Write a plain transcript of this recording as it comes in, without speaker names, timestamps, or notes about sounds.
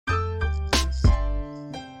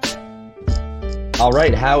All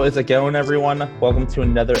right, how is it going, everyone? Welcome to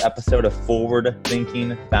another episode of Forward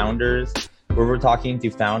Thinking Founders, where we're talking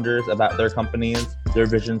to founders about their companies, their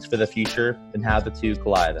visions for the future, and how the two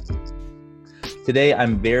collide. Today,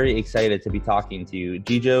 I'm very excited to be talking to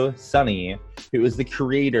Jijo Sunny, who is the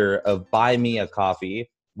creator of Buy Me a Coffee.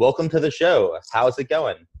 Welcome to the show. How's it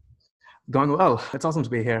going? Going well. It's awesome to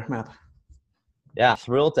be here, Matt. Yeah,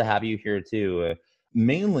 thrilled to have you here too.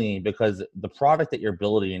 Mainly because the product that you're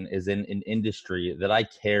building is in an industry that I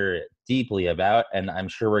care deeply about, and I'm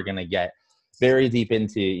sure we're going to get very deep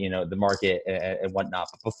into the market and whatnot.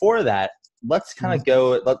 But before that, let's kind of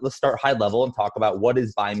go. Let's start high level and talk about what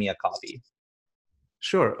is Buy Me a Coffee.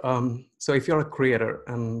 Sure. So if you're a creator,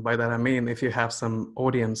 and by that I mean if you have some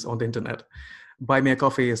audience on the internet, Buy Me a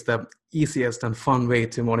Coffee is the easiest and fun way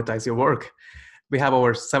to monetize your work. We have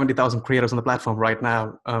over 70,000 creators on the platform right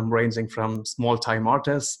now, ranging from small-time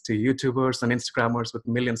artists to YouTubers and Instagrammers with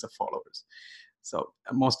millions of followers. So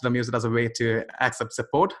most of them use it as a way to accept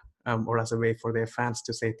support or as a way for their fans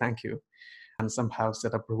to say thank you, and somehow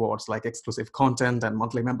set up rewards like exclusive content and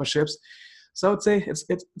monthly memberships. So I'd say it's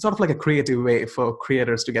sort of like a creative way for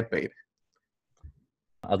creators to get paid.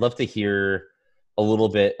 I'd love to hear a little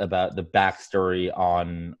bit about the backstory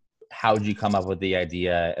on how did you come up with the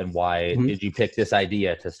idea and why did you pick this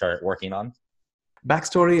idea to start working on?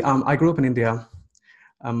 Backstory, I grew up in India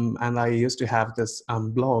and I used to have this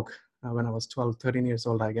blog when I was 12, 13 years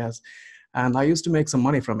old, I guess. And I used to make some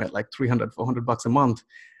money from it, like $300, $400 a month.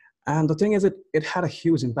 And the thing is, it had a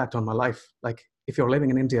huge impact on my life. Like if you're living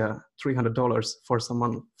in India, $300 for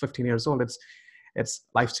someone 15 years old, it's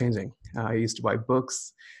life-changing. I used to buy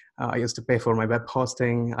books. I used to pay for my web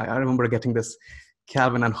hosting. I remember getting this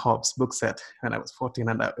Calvin and Hobbes book set when I was 14,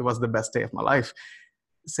 and it was the best day of my life.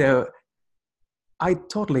 So I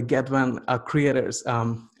totally get when creators,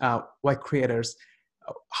 why creators,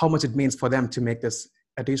 how much it means for them to make this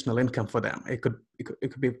additional income for them. It could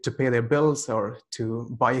be to pay their bills or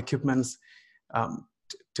to buy equipments,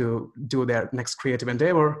 to do their next creative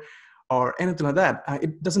endeavor or anything like that.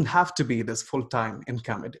 It doesn't have to be this full-time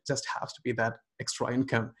income. It just has to be that extra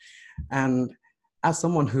income. And as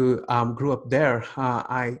someone who grew up there,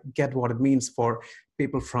 I get what it means for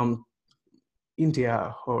people from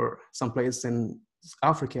India or someplace in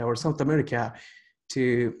Africa or South America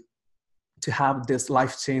to have this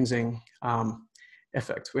life-changing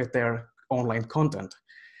effect with their online content.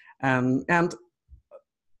 And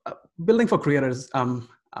building for creators,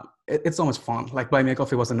 it's so much fun. Like Buy Me a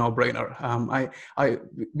Coffee was a no-brainer.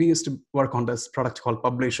 We used to work on this product called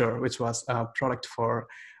Publisher, which was a product for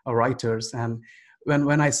writers. And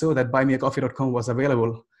when I saw that buymeacoffee.com was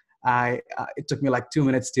available, it took me like 2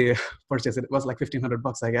 minutes to purchase it. It was like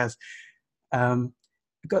 $1,500, I guess.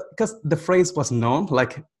 Because the phrase was known.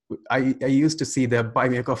 Like I used to see the Buy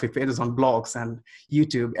Me a Coffee pages on blogs and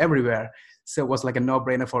YouTube everywhere. So it was like a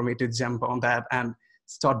no-brainer for me to jump on that and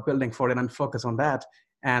start building for it and focus on that.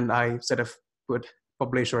 And I sort of put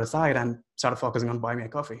Publisher aside and started focusing on Buy Me a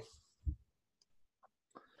Coffee.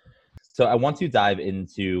 So I want to dive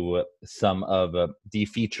into some of the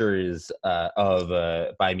features of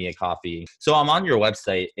Buy Me a Coffee. So I'm on your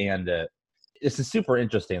website, and this is super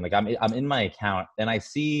interesting. Like I'm in my account, and I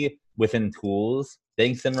see within tools,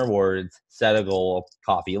 thanks and rewards, set a goal,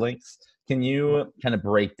 coffee links. Can you kind of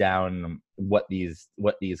break down what these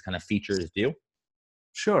kind of features do?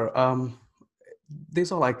 Sure.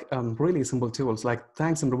 These are like really simple tools. Like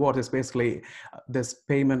thanks and reward is basically this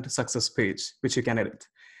payment success page, which you can edit.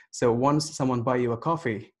 So once someone buy you a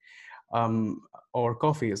coffee or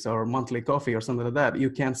coffees or monthly coffee or something like that, you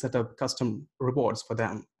can set up custom rewards for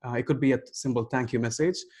them. It could be a simple thank you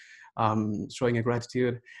message, showing a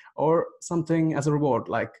gratitude, or something as a reward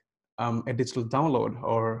like a digital download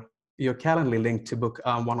or your Calendly link to book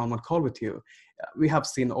a one-on-one call with you. We have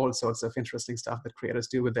seen all sorts of interesting stuff that creators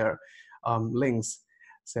do with their links.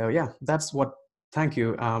 So yeah, that's what thank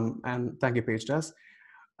you and thank you page does.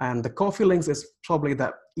 And the coffee links is probably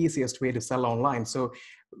the easiest way to sell online. So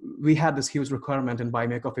we had this huge requirement in Buy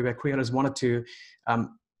Me a Coffee where creators wanted to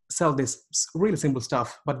sell this really simple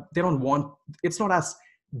stuff, but they don't want, it's not as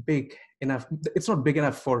big enough. It's not big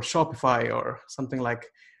enough for Shopify or something like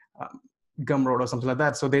Gumroad or something like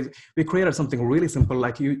that. So we created something really simple.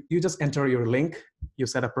 Like you just enter your link, you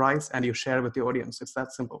set a price, and you share with the audience. It's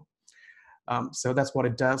that simple. So that's what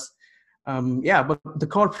it does. But the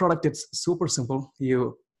core product, it's super simple.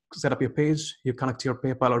 You set up your page, you connect to your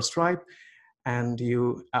PayPal or Stripe, and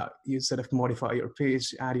you sort of modify your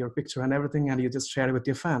page, add your picture and everything, and you just share it with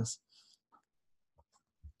your fans.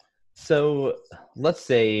 So let's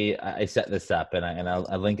say I set this up and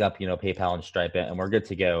I link up, PayPal and Stripe, and we're good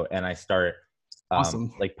to go. And I start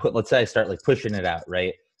Awesome. like let's say I start like pushing it out,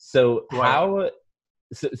 right? So Right.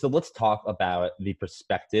 so let's talk about the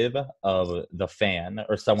perspective of the fan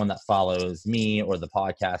or someone that follows me or the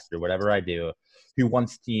podcast or whatever I do, who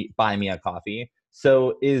wants to buy me a coffee.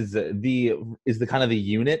 So is the kind of the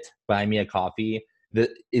unit buy me a coffee,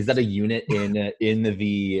 is that a unit in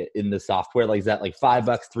the software? Like, is that like $5,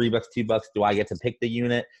 $3, $2? Do I get to pick the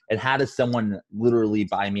unit? And how does someone literally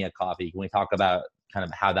buy me a coffee? Can we talk about kind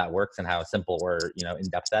of how that works and how simple or in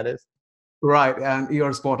depth that is? Right, and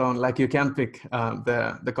you're spot on. Like you can pick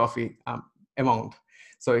the coffee amount,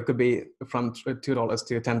 so it could be from $2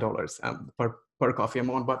 to $10 per coffee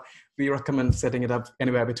amount. But we recommend setting it up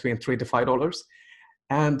anywhere between $3 to $5.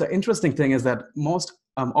 And the interesting thing is that most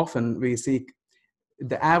often we see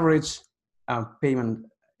the average payment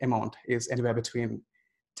amount is anywhere between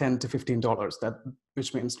 $10 to $15. That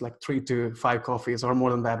which means like 3 to 5 coffees or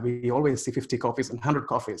more than that. We always see 50 coffees and 100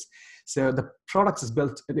 coffees. So the product is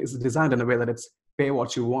designed in a way that it's pay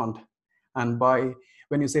what you want. And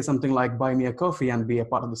when you say something like buy me a coffee and be a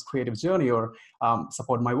part of this creative journey, or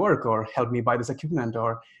support my work, or help me buy this equipment,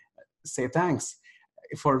 or say thanks,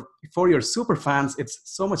 for your super fans, it's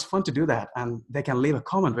so much fun to do that, and they can leave a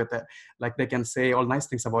comment with it. Like they can say all nice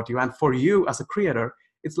things about you, and for you as a creator,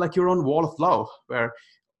 it's like your own wall of love where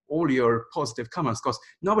all your positive comments, because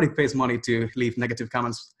nobody pays money to leave negative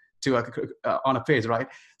comments on a page, right?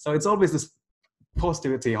 So it's always this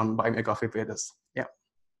positivity on Buy Me a Coffee pages. Yeah.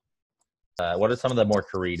 What are some of the more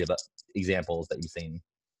creative examples that you've seen?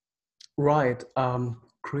 Right.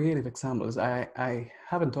 Creative examples. I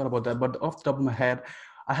haven't thought about that, but off the top of my head,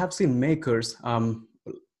 I have seen makers,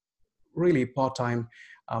 really part-time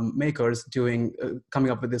makers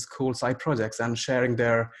coming up with these cool side projects and sharing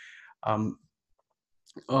their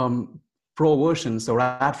pro versions or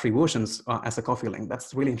ad-free versions as a coffee link.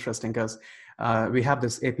 That's really interesting because we have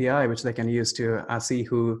this API which they can use to see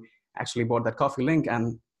who actually bought that coffee link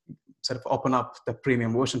and sort of open up the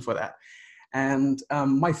premium version for that. And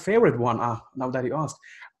my favorite one, now that you asked,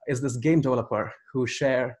 is this game developer who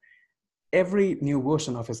share every new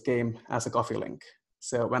version of his game as a coffee link.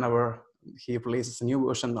 So whenever he releases a new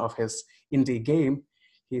version of his indie game,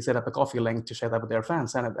 he set up a coffee link to share that with their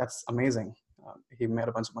fans, and that's amazing. He made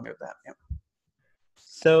a bunch of money with that. Yeah.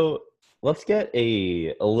 So let's get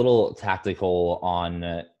a little tactical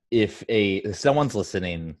on if someone's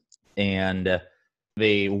listening and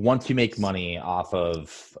they want to make money off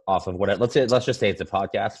of what, let's just say it's a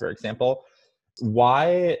podcast, for example.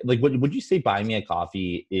 Why, like, would you say Buy Me a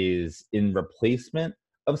Coffee is in replacement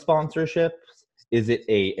of sponsorships? Is it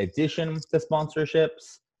a addition to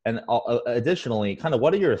sponsorships? And additionally, kind of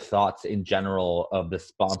what are your thoughts in general of the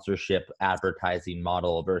sponsorship advertising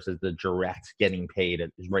model versus the direct getting paid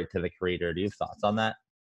right to the creator? Do you have thoughts on that?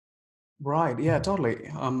 Right. Yeah, totally.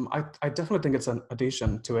 I definitely think it's an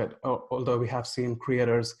addition to it, although we have seen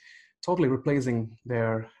creators totally replacing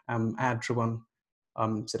their ad-driven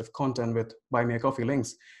sort of content with Buy Me a Coffee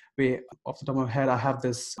links. Off the top of my head,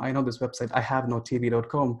 I know this website,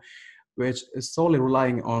 ihavenotv.com, which is solely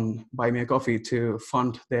relying on Buy Me a Coffee to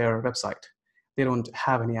fund their website. They don't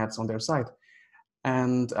have any ads on their site.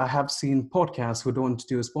 And I have seen podcasts who don't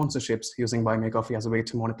do sponsorships using Buy Me a Coffee as a way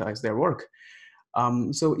to monetize their work.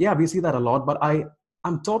 So yeah, we see that a lot, but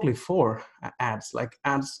I'm totally for ads. Like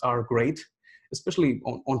ads are great, especially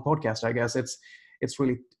on podcast. I guess it's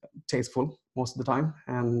really tasteful most of the time,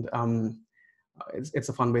 and it's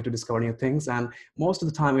a fun way to discover new things. And most of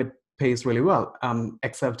the time, it pays really well,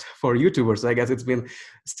 except for YouTubers. I guess it's been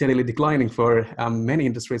steadily declining for many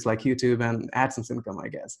industries like YouTube and AdSense income, I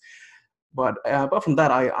guess. But apart from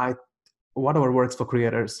that, I whatever works for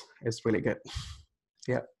creators is really good.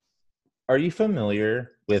 Yeah. Are you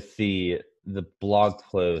familiar with the blog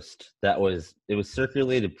post it was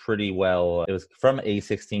circulated pretty well? It was from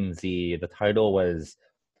A16Z. The title was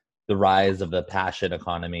 "The Rise of the Passion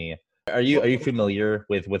Economy." Are you familiar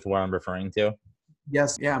with what I'm referring to?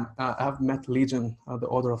 Yes, yeah. I've met Legion, the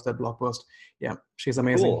author of that blog post. Yeah, she's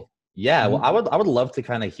amazing. Cool. Yeah, well, I would love to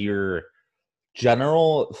kind of hear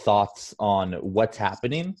general thoughts on what's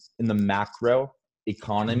happening in the macro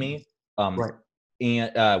economy, Right.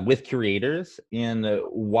 and with creators, and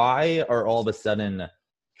why are all of a sudden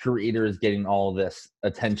creators getting all this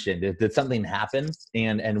attention? Did something happen,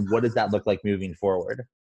 and what does that look like moving forward?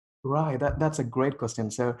 Right. That's a great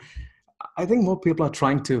question. So I think more people are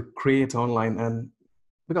trying to create online, and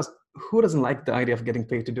because who doesn't like the idea of getting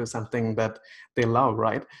paid to do something that they love,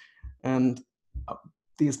 right? And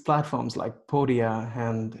these platforms like Podia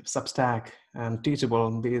and Substack and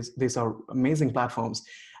Teachable, these are amazing platforms,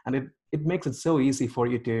 and it makes it so easy for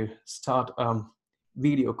you to start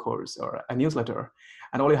video course or a newsletter.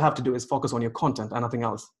 And all you have to do is focus on your content and nothing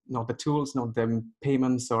else, not the tools, not the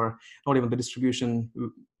payments, or not even the distribution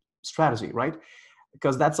strategy, right?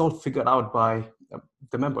 Because that's all figured out by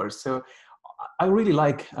the members. So I really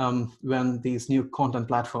like when these new content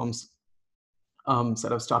platforms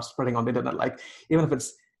sort of start spreading on the internet, like even if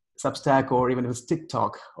it's Substack or even if it's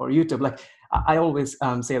TikTok or YouTube. Like I always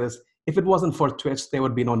say this: if it wasn't for Twitch, there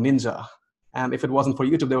would be no Ninja, and if it wasn't for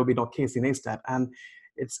YouTube, there would be no Casey Neistat. And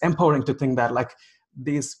it's empowering to think that like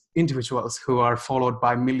these individuals who are followed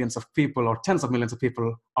by millions of people or tens of millions of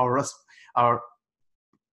people are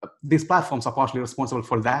these platforms are partially responsible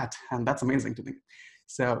for that, and that's amazing to me.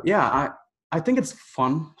 So yeah, I think it's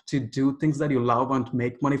fun to do things that you love and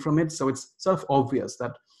make money from it. So it's sort of obvious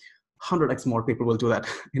that 100x more people will do that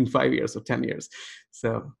in 5 years or 10 years.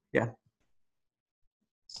 So yeah.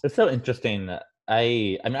 It's so interesting.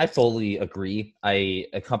 I mean, I fully agree.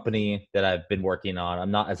 A company that I've been working on, I'm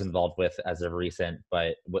not as involved with as of recent,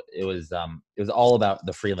 but it was all about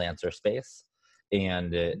the freelancer space,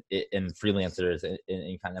 and freelancers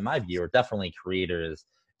in kind of my view are definitely creators.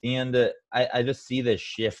 And I just see this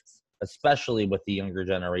shift, especially with the younger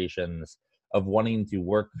generations, of wanting to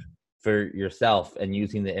work for yourself and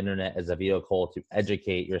using the internet as a vehicle to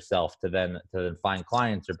educate yourself, to then find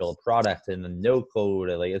clients or build products, and then no code.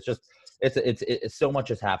 Like it's so much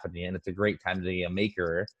is happening, and it's a great time to be a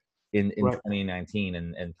maker in Right. 2019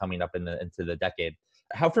 and coming up into the decade.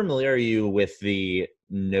 How familiar are you with the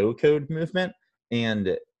no code movement?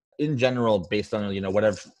 And in general, based on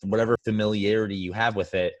whatever familiarity you have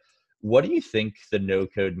with it, what do you think the no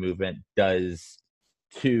code movement does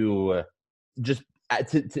to just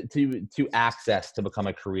to access to become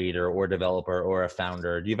a creator or developer or a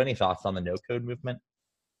founder? Do you have any thoughts on the no code movement?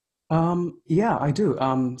 Yeah, I do.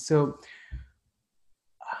 So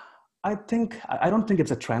I don't think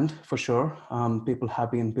it's a trend for sure. People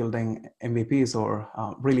have been building MVPs or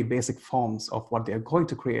really basic forms of what they're going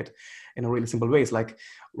to create in a really simple ways, like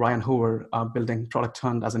Ryan Hoover building Product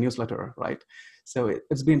Hunt as a newsletter, right? So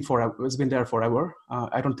it's been forever. It's been there forever.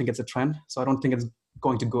 I don't think it's a trend, so I don't think it's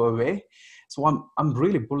going to go away. So I'm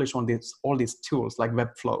really bullish on all these tools like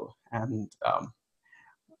Webflow and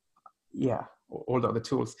all the other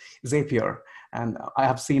tools, Zapier, and I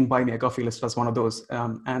have seen Buy Me a Coffee listed as one of those.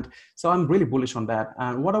 And so I'm really bullish on that.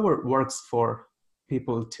 And whatever works for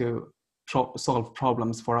people to solve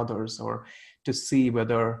problems for others, or to see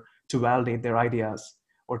whether to validate their ideas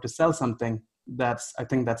or to sell something, I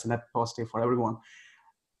think that's a net positive for everyone.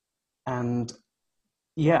 And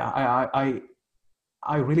yeah,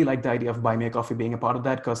 I really like the idea of Buy Me a Coffee being a part of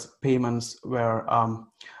that, because payments were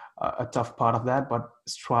a tough part of that, but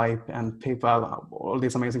Stripe and PayPal, all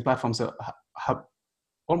these amazing platforms have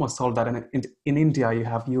almost solved that. And in India, you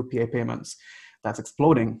have UPI payments that's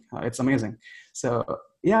exploding. It's amazing. So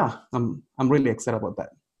yeah, I'm really excited about that.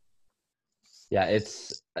 Yeah,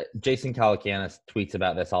 it's Jason Calacanis tweets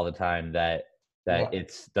about this all the time, that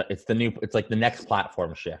it's like the next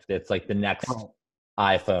platform shift. It's like the next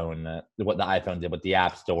iPhone, what the iPhone did with the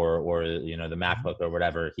App Store, or the MacBook or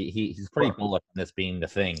whatever. He's pretty bullish on this being the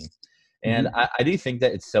thing. And I do think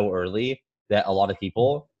that it's so early that a lot of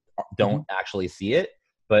people don't actually see it,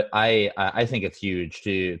 but I think it's huge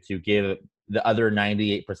to give the other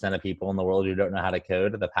 98% of people in the world who don't know how to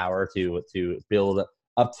code the power to build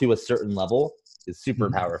up to a certain level is super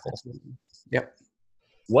powerful. Absolutely. Yep.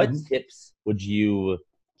 What tips would you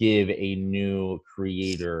give a new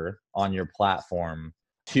creator on your platform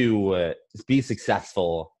to be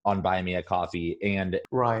successful on Buy Me a Coffee? And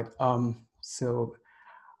right. So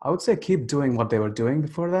I would say keep doing what they were doing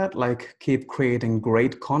before that, like keep creating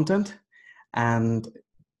great content, and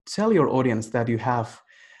tell your audience that you have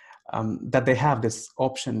that they have this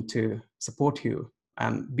option to support you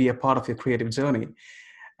and be a part of your creative journey.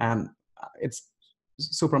 And it's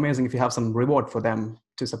super amazing if you have some reward for them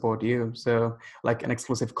to support you. So like an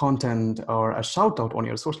exclusive content or a shout out on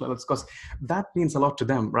your social outlets, because that means a lot to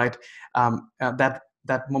them, right?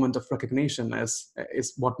 That moment of recognition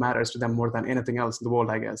is what matters to them more than anything else in the world,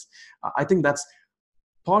 I guess. I think that's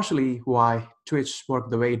partially why Twitch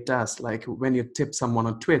worked the way it does. Like when you tip someone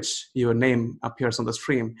on Twitch, your name appears on the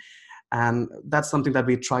stream. And that's something that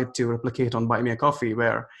we tried to replicate on Buy Me a Coffee,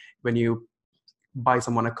 where when you buy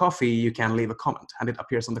someone a coffee, you can leave a comment and it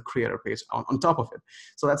appears on the creator page on top of it.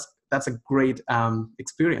 So that's a great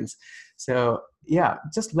experience. So yeah,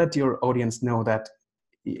 just let your audience know that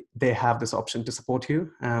they have this option to support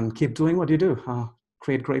you, and keep doing what you do.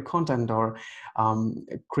 Create great content, or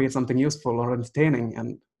create something useful or entertaining.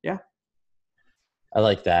 And yeah. I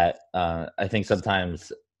like that. I think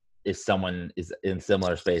sometimes if someone is in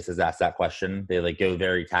similar space has asked that question, they like go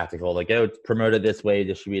very tactical, like, oh, promote it this way,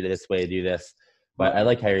 distribute it this way, do this. But I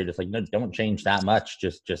like how you're just like, no, don't change that much.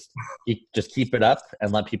 Just keep it up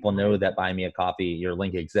and let people know that Buy Me a Coffee, your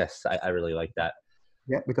link exists. I really like that.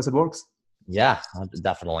 Yeah, because it works. Yeah,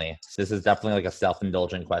 definitely. This is definitely like a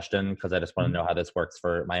self-indulgent question because I just want to know how this works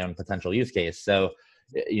for my own potential use case. So,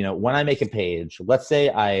 when I make a page, let's say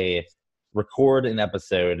I record an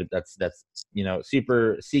episode that's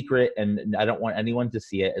super secret and I don't want anyone to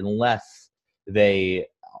see it unless they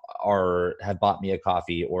have bought me a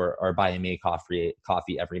coffee or are buying me a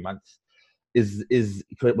coffee every month.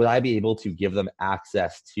 Would I be able to give them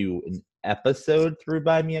access to an episode through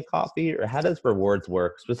Buy Me a Coffee, or how does rewards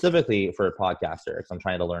work specifically for a podcaster? Because I'm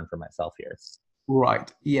trying to learn for myself here.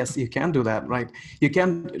 Right. Yes, you can do that. Right. You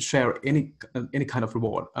can share any kind of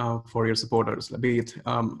reward for your supporters, be it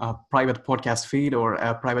a private podcast feed or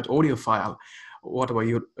a private audio file,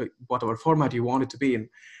 whatever format you want it to be in.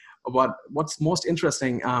 What's most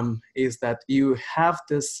interesting is that you have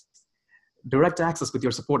this direct access with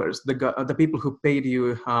your supporters, the people who paid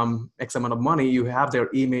you X amount of money. You have their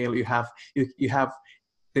email. You have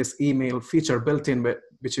this email feature built in,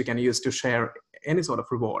 which you can use to share any sort of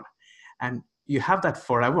reward, and you have that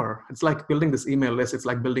forever. It's like building this email list. It's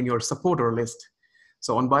like building your supporter list.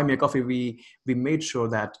 So on Buy Me a Coffee, we made sure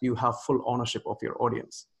that you have full ownership of your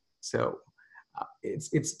audience. So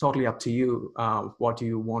it's totally up to you what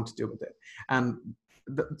you want to do with it. And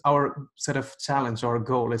our sort of challenge or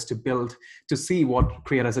goal is to see what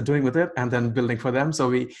creators are doing with it and then building for them. So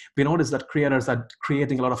we noticed that creators are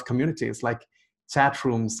creating a lot of communities, like chat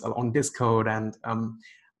rooms on Discord and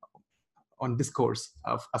on Discourse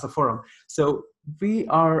as a forum. So we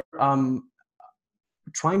are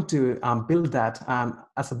trying to build that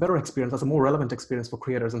as a better experience, as a more relevant experience for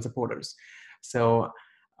creators and supporters. So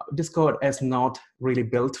Discord is not really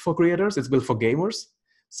built for creators; it's built for gamers.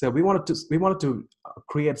 So we wanted to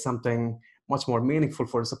create something much more meaningful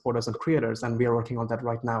for supporters and creators, and we are working on that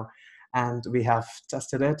right now. And we have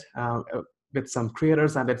tested it with some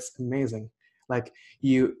creators, and it's amazing. Like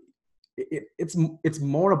it's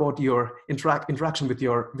more about your interaction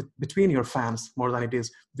between your fans more than it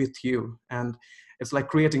is with you, and it's like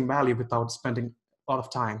creating value without spending a lot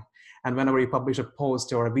of time. And whenever you publish a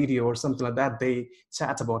post or a video or something like that, they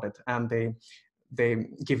chat about it and they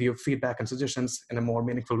give you feedback and suggestions in a more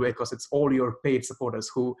meaningful way, because it's all your paid supporters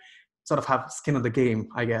who sort of have skin in the game,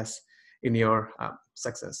 I guess, in your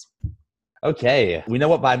success. Okay, we know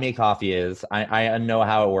what Buy Me a Coffee is. I know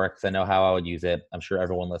how it works. I know how I would use it. I'm sure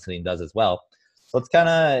everyone listening does as well. Let's kind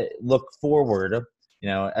of look forward,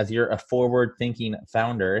 as you're a forward-thinking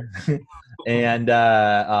founder, and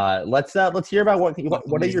let's hear about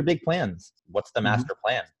what are your big plans? What's the master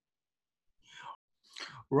plan?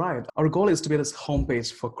 Right. Our goal is to be this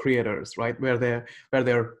homepage for creators, right? Where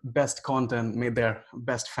their best content meet their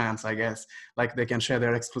best fans, I guess. Like they can share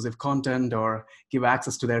their exclusive content or give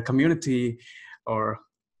access to their community or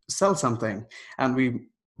sell something. And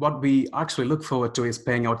what we actually look forward to is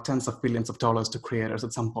paying out tens of billions of dollars to creators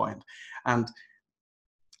at some point. And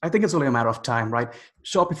I think it's only a matter of time, right?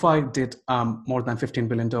 Shopify did more than $15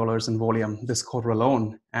 billion in volume this quarter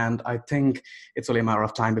alone. And I think it's only a matter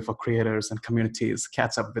of time before creators and communities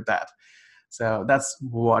catch up with that. So that's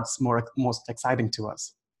what's most exciting to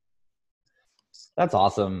us. That's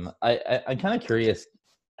awesome. I'm kind of curious,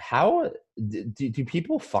 how do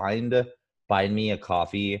people find Buy Me a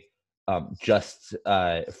Coffee just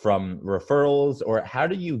from referrals, or how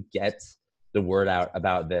do you get the word out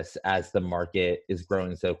about this as the market is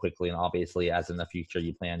growing so quickly, and obviously as in the future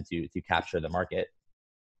you plan to capture the market?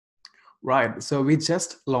 Right. So we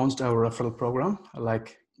just launched our referral program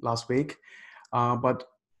like last week, but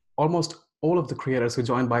almost all of the creators who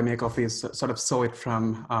joined Buy Me a Coffee sort of saw it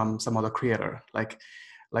from some other creator. Like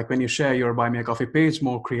when you share your Buy Me a Coffee page,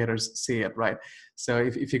 more creators see it, right? So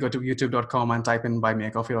if you go to youtube.com and type in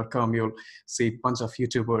buymeacoffee.com, you'll see a bunch of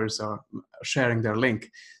YouTubers sharing their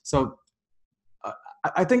link. So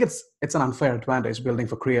I think it's an unfair advantage building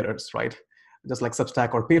for creators, right? Just like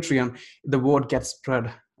Substack or Patreon, the word gets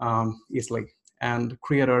spread easily, and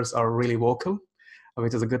creators are really vocal,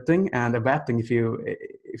 which is a good thing and a bad thing if you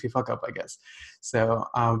fuck up, I guess. So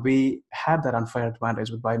we had that unfair advantage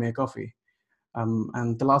with Buy Me a Coffee.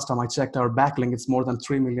 And the last time I checked our backlink, it's more than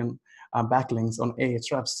 3 million backlinks on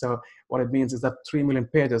Ahrefs. So what it means is that 3 million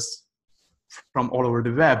pages from all over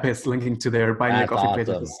the web is linking to their Buy Me a Coffee page.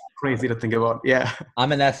 It's crazy to think about. Yeah,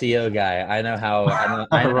 I'm an SEO guy. I know how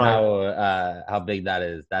right. How big that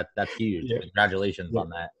is. That's huge. Yeah. Congratulations on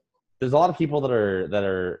that. There's a lot of people that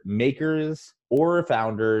are makers or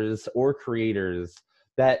founders or creators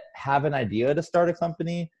that have an idea to start a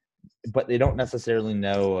company, but they don't necessarily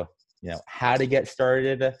know how to get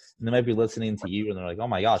started, and they might be listening to you and they're like, oh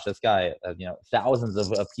my gosh, this guy, thousands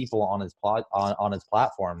of people on his on his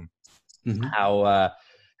platform. Mm-hmm. How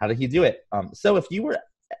did he do it? So if you were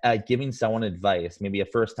giving someone advice, maybe a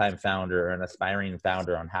first-time founder or an aspiring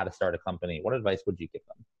founder on how to start a company, what advice would you give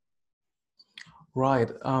them? Right.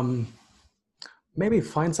 Maybe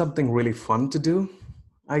find something really fun to do,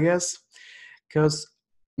 I guess, because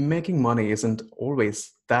making money isn't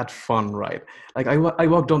always that fun, right? Like I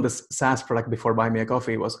worked on this SaaS product before Buy Me a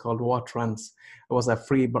Coffee. It was called What Trends. It was a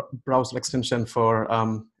free browser extension for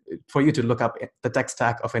you to look up the tech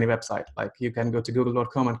stack of any website. Like you can go to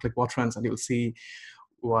google.com and click What Trends and you'll see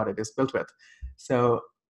what it is built with. So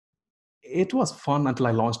it was fun until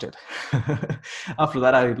I launched it. After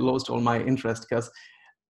that, I lost all my interest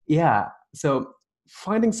so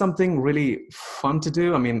finding something really fun to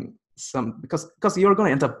do. I mean, because you're going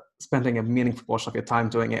to end up spending a meaningful portion of your time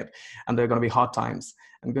doing it, and there are going to be hard times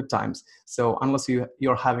and good times. So unless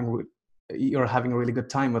you're having a really good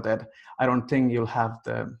time with it, I don't think you'll have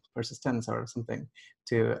the persistence or something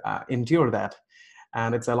to endure that.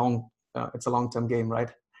 And it's a long-term game,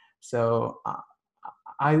 right? So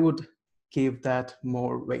I would give that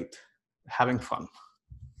more weight, having fun.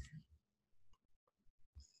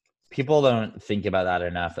 People don't think about that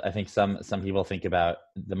enough. I think some people think about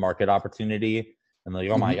the market opportunity and they're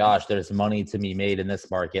like, oh my gosh, there's money to be made in this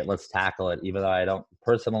market. Let's tackle it. Even though I don't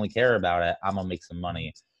personally care about it, I'm gonna make some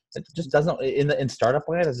money. It just doesn't in startup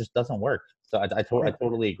land. It just doesn't work. So I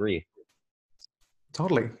totally agree.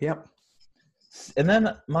 Totally. Yep. And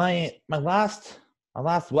then my last,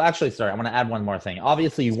 well, actually, sorry, I'm going to add one more thing.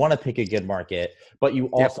 Obviously, you want to pick a good market, but you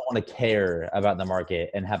also want to care about the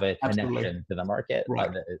market and have a connection to the market. Right.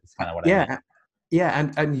 It's kind of what I mean. Yeah,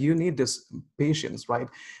 and you need this patience, right?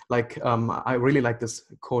 Like I really like this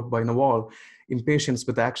quote by Naval: "Impatience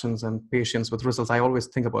with actions and patience with results." I always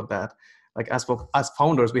think about that. Like as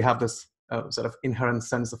founders, we have this sort of inherent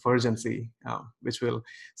sense of urgency, which will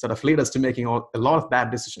sort of lead us to making a lot of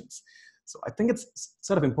bad decisions. So I think it's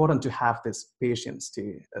sort of important to have this patience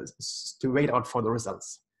to wait out for the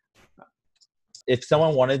results. If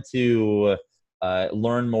someone wanted to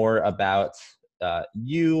learn more about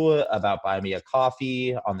you, about Buy Me a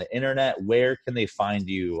Coffee on the internet, where can they find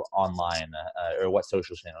you online, or what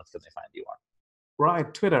social channels can they find you on?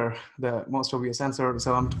 Right, Twitter, the most obvious answer.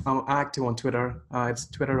 So I'm active on Twitter. It's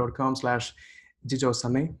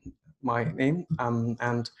twitter.com/JijoSunny, my name.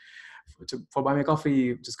 And for Buy Me a Coffee,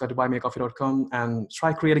 you just go to buymeacoffee.com and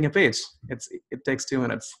try creating a page. It takes 2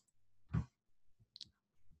 minutes.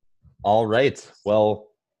 All right.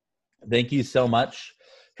 Well, thank you so much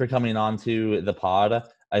for coming on to the pod.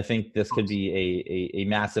 I think this could be a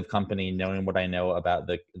massive company, knowing what I know about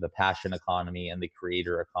the passion economy and the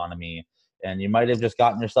creator economy. And you might have just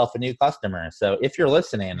gotten yourself a new customer. So if you're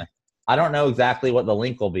listening, I don't know exactly what the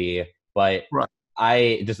link will be, but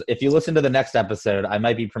if you listen to the next episode, I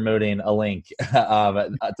might be promoting a link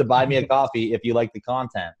to Buy Me a Coffee if you like the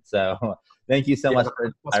content. So thank you so much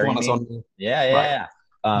for hiring me. Yeah.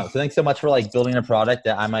 So thanks so much for building a product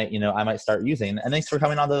that I might start using. And thanks for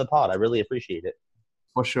coming onto the pod. I really appreciate it.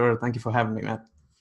 For sure. Thank you for having me, Matt.